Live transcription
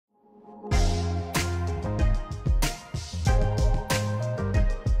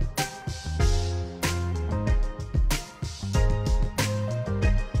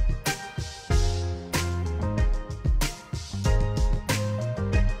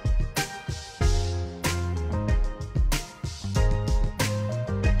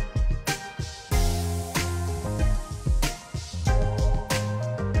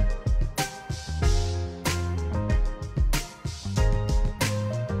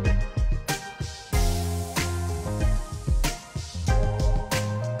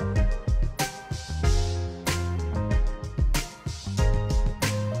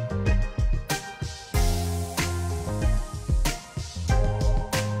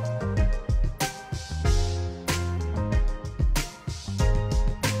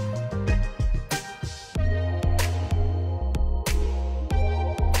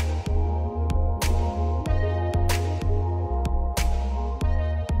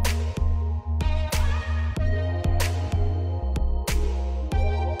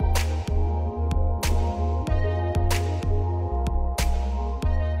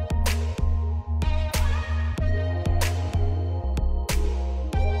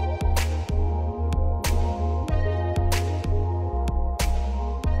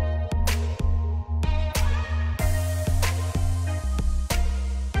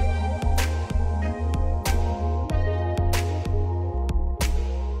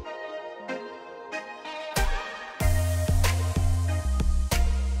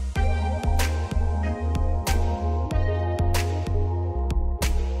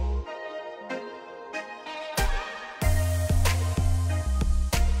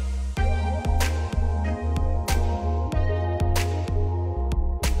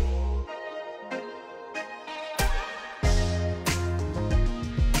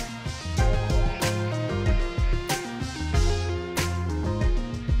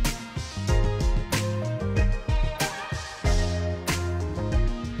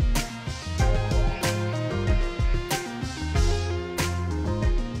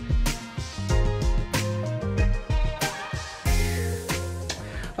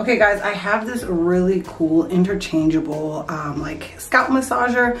Okay guys, I have this really cool interchangeable like scalp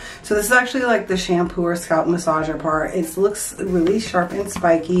massager. So this is actually like the shampoo or scalp massager part. It looks really sharp and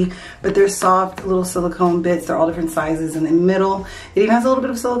spiky, but there's soft little silicone bits. They're all different sizes in the middle. It even has a little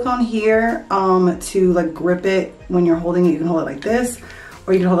bit of silicone here to like grip it when you're holding it. You can hold it like this,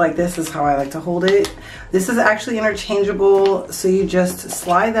 or you can hold it like this. This is how I like to hold it. This is actually interchangeable, so you just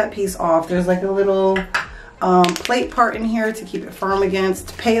slide that piece off. There's like a little plate part in here to keep it firm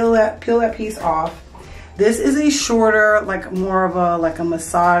against. Peel that piece off. This is a shorter, like more of a like a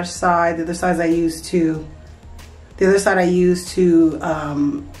massage side. The other side I use to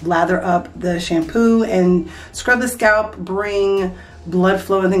lather up the shampoo and scrub the scalp, bring blood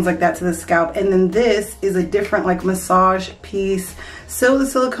flow and things like that to the scalp. And then this is a different like massage piece. So the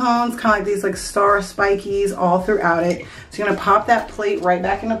silicones, kind of like these like star spikies all throughout it. So you're gonna pop that plate right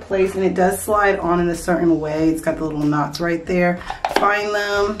back into place, and it does slide on in a certain way. It's got the little knots right there. Find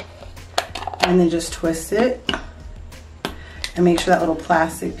them and then just twist it and make sure that little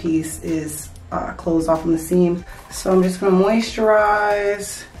plastic piece is closed off on the seam. So I'm just gonna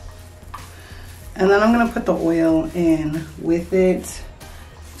moisturize, and then I'm gonna put the oil in with it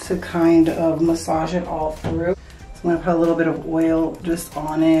to kind of massage it all through. So I'm gonna put a little bit of oil just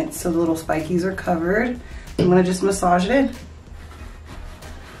on it so the little spikies are covered. I'm gonna just massage it in. And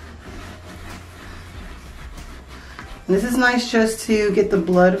this is nice just to get the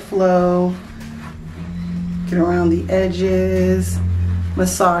blood flow, get around the edges,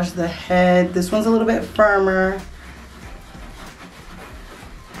 massage the head. This one's a little bit firmer.